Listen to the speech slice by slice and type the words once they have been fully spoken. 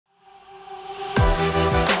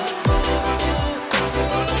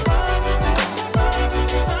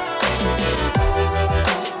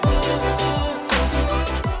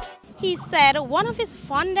said one of his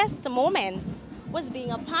fondest moments was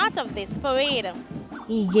being a part of this parade.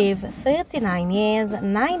 He gave 39 years,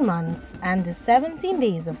 9 months, and 17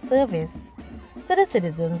 days of service to the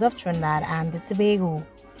citizens of Trinidad and Tobago.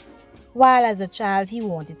 While as a child he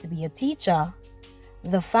wanted to be a teacher,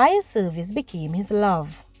 the fire service became his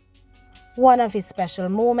love. One of his special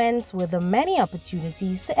moments were the many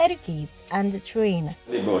opportunities to educate and train.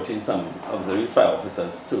 They brought in some auxiliary fire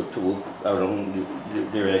officers to work around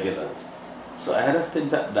the regulars. So I had a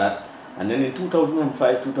stint at that, and then in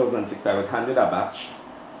 2005, 2006 I was handed a batch.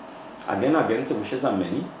 Again, against the wishes of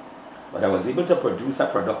many, but I was able to produce a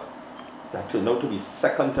product that turned out to be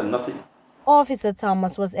second to nothing. Officer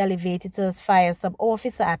Thomas was elevated to as fire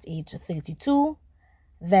sub-officer at age 32,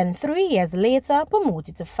 then 3 years later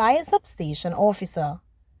promoted to fire substation officer.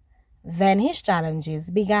 Then his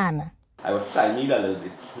challenges began. I was stymied a little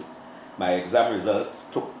bit. My exam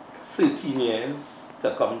results took 13 years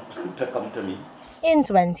to come to me. In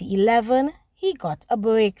 2011, he got a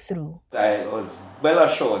breakthrough. I was well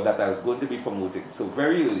assured that I was going to be promoted. So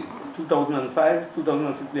very early, 2005,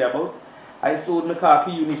 2006 about, I sold my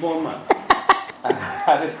khaki uniform, man. And I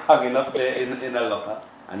had it hanging up there in a locker.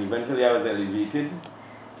 And eventually I was elevated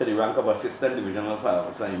to the rank of Assistant Divisional Fire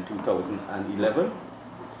Officer in 2011,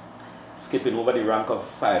 skipping over the rank of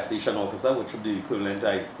Fire Station Officer, which would be the equivalent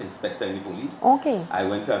of Inspector in the police. Okay. I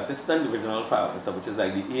went to Assistant Divisional Fire Officer, which is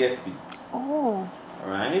like the ASP. Oh.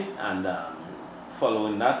 Right? And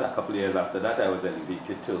following that, a couple of years after that, I was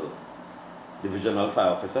elevated to Divisional Fire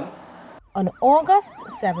Officer. On August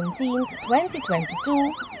 17,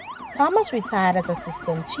 2022, Thomas retired as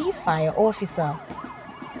Assistant Chief Fire Officer.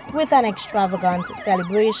 With an extravagant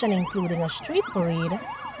celebration including a street parade,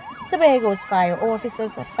 Tobago's fire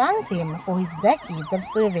officers thanked him for his decades of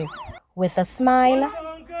service. With a smile,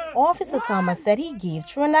 Officer Thomas said he gave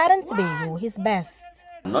Trinidad and Tobago his best.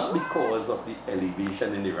 Not because of the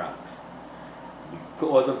elevation in the ranks,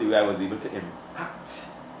 because of the way I was able to impact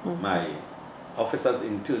my officers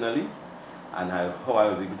internally and how I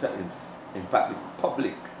was able to impact the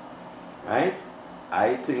public, right?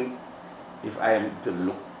 I think if I am to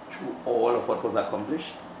look through all of what was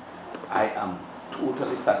accomplished, I am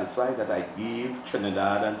totally satisfied that I gave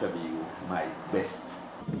Trinidad and Tobago my best.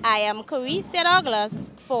 I am Caricia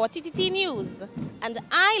Douglas for TTT News, and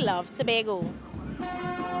I love Tobago.